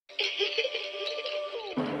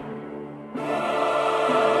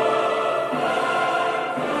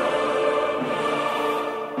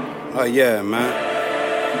Oh yeah, man.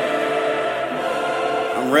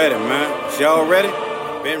 I'm ready, man. Y'all ready?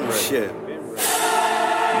 Been ready. Shit.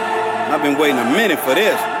 I've been waiting a minute for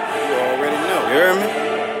this. You already know. You hear me?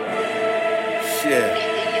 Shit.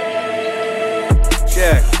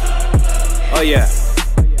 Check. Oh yeah.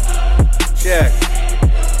 Check.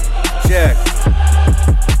 Check.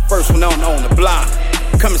 First one on the block.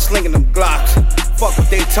 Coming slinging them Glocks. Fuck what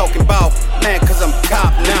they talking about, man, cause I'm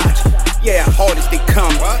top notch. Yeah, hard as they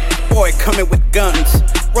come. Boy coming with guns.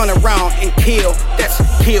 Run around and kill, that's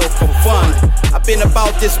kill for fun. I've been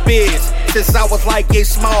about this biz since I was like a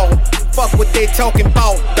small. Fuck what they talking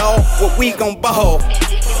about, dawg, what we gon' ball.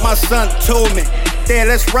 My son told me, Dad,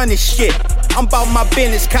 let's run this shit. I'm about my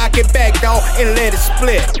business, cock it back, dawg, and let it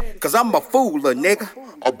split. Cause I'm a fool, nigga.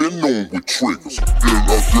 I've been known with triggers, and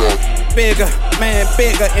I got bigger, man,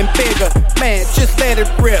 bigger and bigger. Man, just let it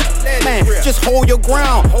rip. Man, just hold your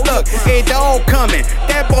ground. Look, Adog coming.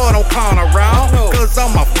 That boy don't clown around. Cause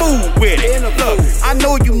I'm a fool with it. Look, I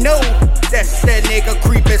know you know that's that nigga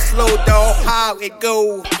creeping slow, dog. How it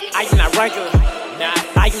go? Are you not regular?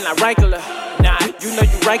 Nah. Are you not regular? Nah. You know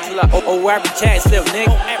you regular. Oh, average ass little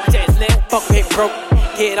nigga. Average ass nigga. Fuck it broke.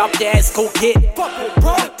 Get off your ass, go get it. Fuck it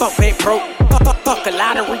broke. Fuck it broke. Fuck a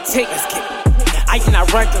lottery tickets. Are you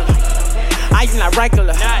not regular? Are you not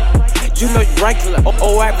regular? You know you regular.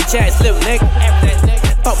 Oh, average ass little nigga.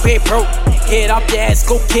 Fuck it broke. Get off your ass,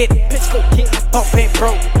 go get it. Bitch, go get it. Fuck it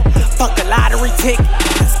broke. Fuck a lottery ticket.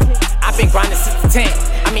 I've been grinding since 10.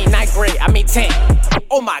 I mean 9th grade, I mean 10.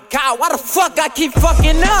 Oh my God, why the fuck I keep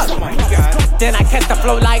fucking up? Oh my God. Then I catch the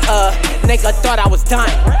flow like nigga thought I was done.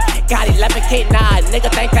 Got 11K, nah,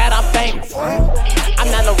 nigga think that I'm famous. I'm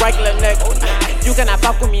not no regular nigga. You cannot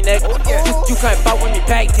fuck with me, nigga. You couldn't fuck with me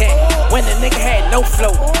back then. When the nigga had no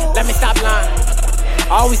flow. Let me stop lying.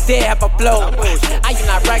 Always did have a blow. I you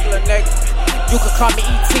not regular nigga. You could call me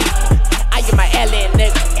E.T. I you my alien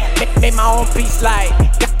nigga. Made my own beats like,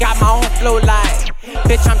 got my own flow like.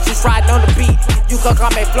 Bitch, I'm just riding on the beat. You could call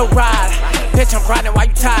me flow ride. Bitch, I'm grinding while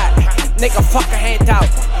you tired. Nigga, fuck a handout.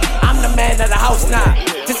 I'm the man of the house now.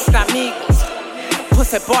 This is not me.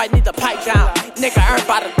 Pussy boy need to pipe down. Nigga earn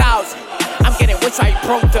by the 1,000. I'm getting rich while you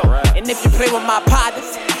broke though. And if you play with my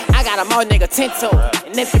partners, I got 'em all nigga 10 toe.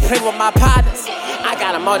 And if you play with my partners, I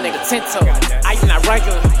got 'em all nigga 10 toe. Are you not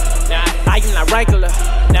regular? Nah. Are you not regular?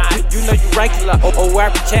 Nah. You know you regular. Oh,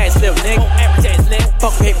 average ass little nigga. Average ass nigga.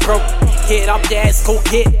 Fuck it broke. Get off your ass, go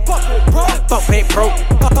get it. Fuck it broke.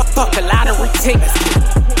 Fuck a lottery tickets.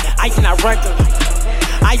 Are you not regular?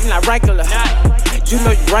 Are you not regular? You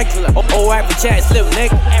know you regular. Oh, average ass little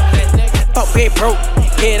nigga. Fuck it broke.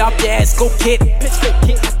 Get off your ass, go get it.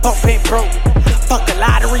 Fuck it broke. Fuck a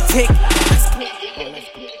lottery ticket.